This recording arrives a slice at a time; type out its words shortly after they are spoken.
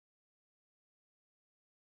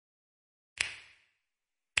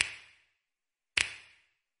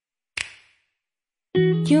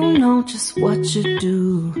You know just what you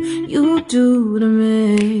do to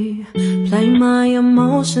me. Play my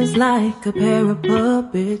emotions like a pair of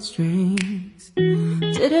puppet strings.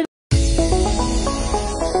 Did it?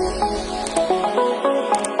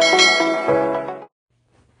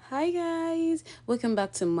 Hi guys, welcome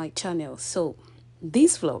back to my channel. So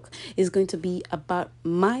this vlog is going to be about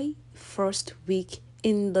my first week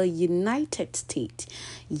in the United States.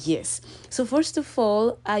 Yes, so first of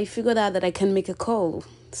all, I figured out that I can make a call,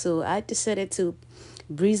 so I decided to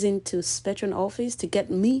breeze into Spectrum office to get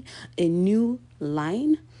me a new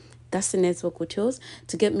line. That's the network we chose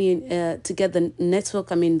to get me to get the network,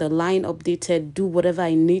 the line updated, do whatever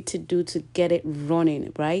I need to do to get it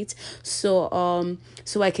running, right? So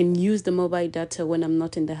so I can use the mobile data when I'm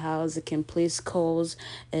not in the house. I can place calls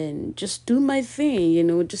and just do my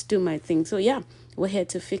thing, just do my thing. So yeah, we're here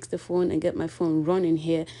to fix the phone and get my phone running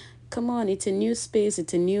here. Come on, it's a new space,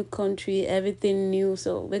 it's a new country, everything new.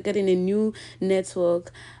 So we're getting a new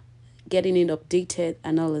network, getting it updated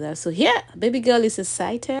and all of that. So yeah, baby girl is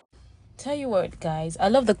excited. Tell you what, guys, I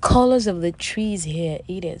love the colors of the trees here.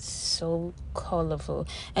 It is so colorful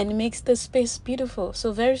and it makes the space beautiful.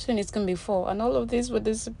 So very soon it's gonna be fall and all of this will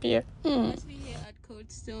disappear. Let's be here at Cold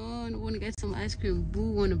Stone. Want to get some ice cream.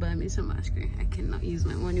 Boo want to buy me some ice cream. I cannot use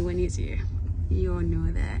my money when he's here. You all know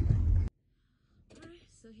that. Alright,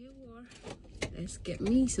 so here we are. Let's get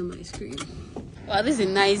me some ice cream. Wow, this is a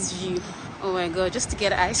nice view. Oh my god, just to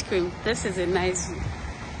get ice cream. This is a nice view.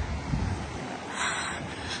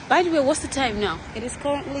 By the way, what's the time now? It is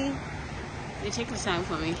currently, they check the time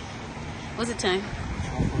for me. What's the time?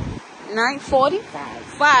 9:40?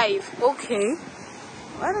 5. Okay.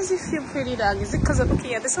 Why does it feel pretty dark? Is it because of,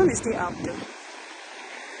 okay, yeah, the sun is still up though.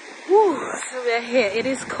 Woo, so we're here. It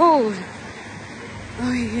is cold. Oh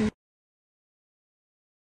my goodness.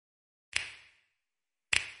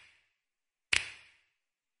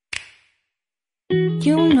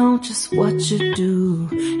 You know just what you do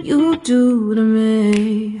to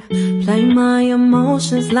me. Play my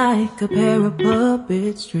emotions like a pair of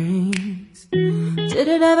puppet strings. Did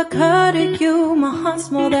it ever occur to you my heart's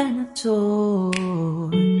more than a toy?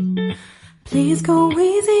 Please go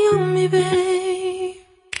easy on me, babe.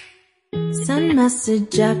 Send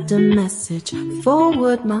message after message,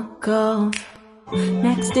 forward my calls.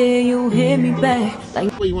 Next day you hit me back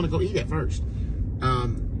like, where you want to go eat at first.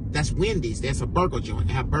 That's Wendy's. That's a burger joint.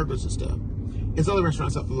 They have burgers and stuff. There's other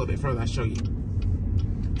restaurants up a little bit further. I'll show you.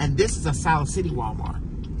 And this is a South City Walmart.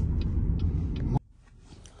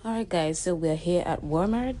 Alright guys, so we're here at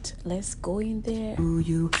Walmart. Let's go in there.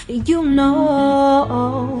 You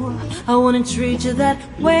know I wanna treat you that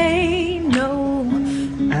way. No,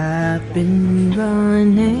 I've been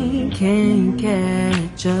running, can't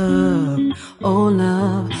catch up. Oh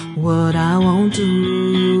love, what I won't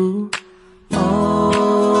do.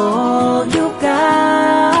 Oh, you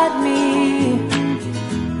got me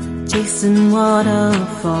chasing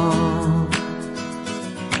waterfall.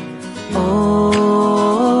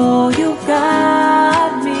 Oh, you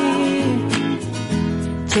got me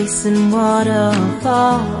chasing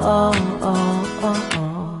waterfall.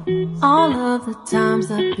 All of the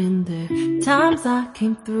times I've been there, times I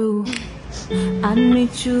came through, I'd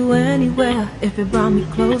meet you anywhere if it brought me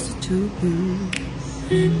closer to you.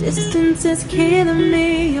 Distance is killing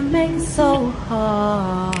me, you make it so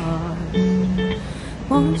hard.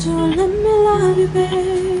 Won't you let me love you,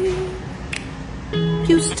 babe?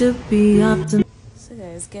 Used to be optimistic. So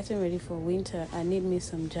guys, getting ready for winter, I need me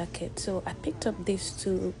some jacket. So I picked up these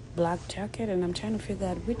two black jacket and I'm trying to figure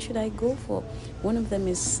out which should I go for. One of them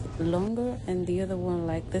is longer and the other one,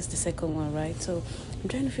 like this, the second one, right? So I'm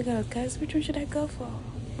trying to figure out, guys, which one should I go for?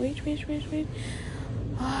 Which?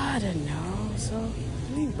 Oh, I don't know. So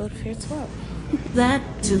I mean, both fits well. That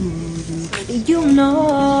too, you know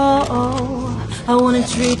I wanna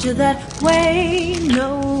treat you that way.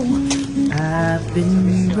 No, I've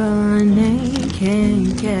been running,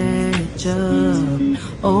 can't catch up.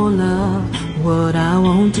 Oh love, what I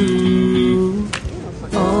won't do.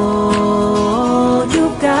 Oh, you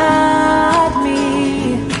got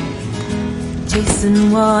me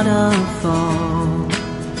chasing waterfall.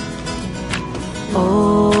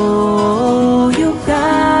 Oh, you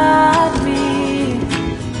got me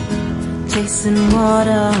chasing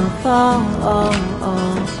waterfall.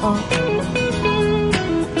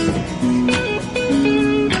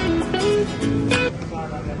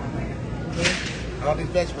 All these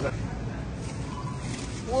vegetables.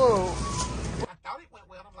 Whoa. I thought it went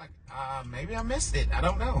well. I'm like, maybe I missed it. I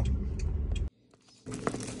don't know. We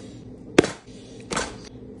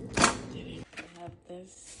have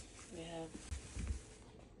this. We have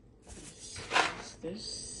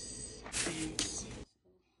this. And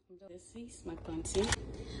This is my plantain.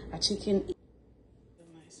 A chicken.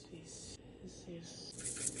 A nice piece. This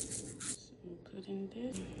is putting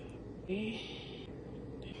this. Okay.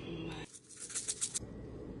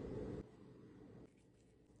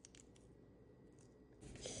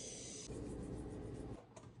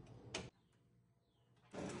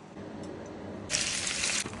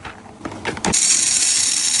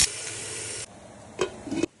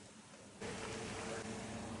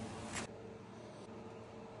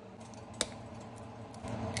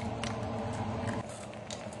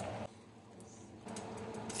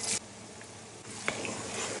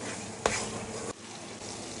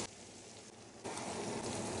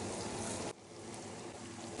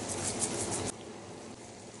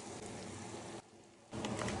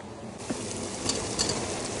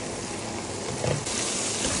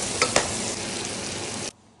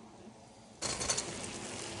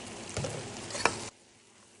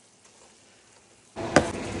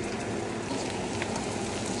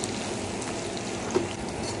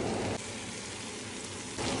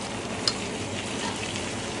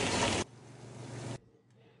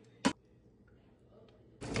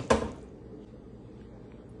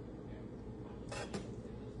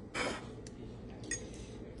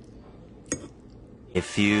 A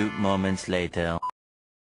few moments later.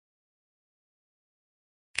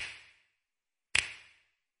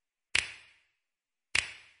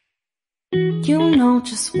 You know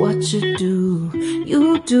just what you do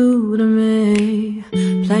to me.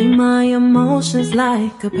 Play my emotions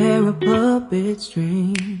like a pair of puppet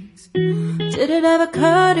strings. Did it ever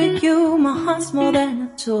occur to you my heart's more than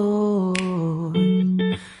a toy?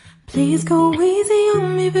 Please go easy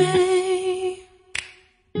on me, babe.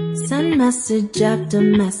 Send message after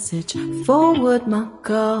message, forward my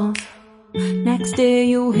calls. Next day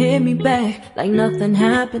you hit me back like nothing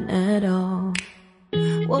happened at all.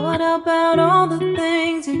 What about all the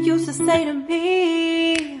things you used to say to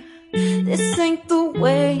me? This ain't the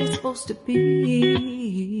way it's supposed to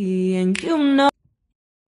be, and you know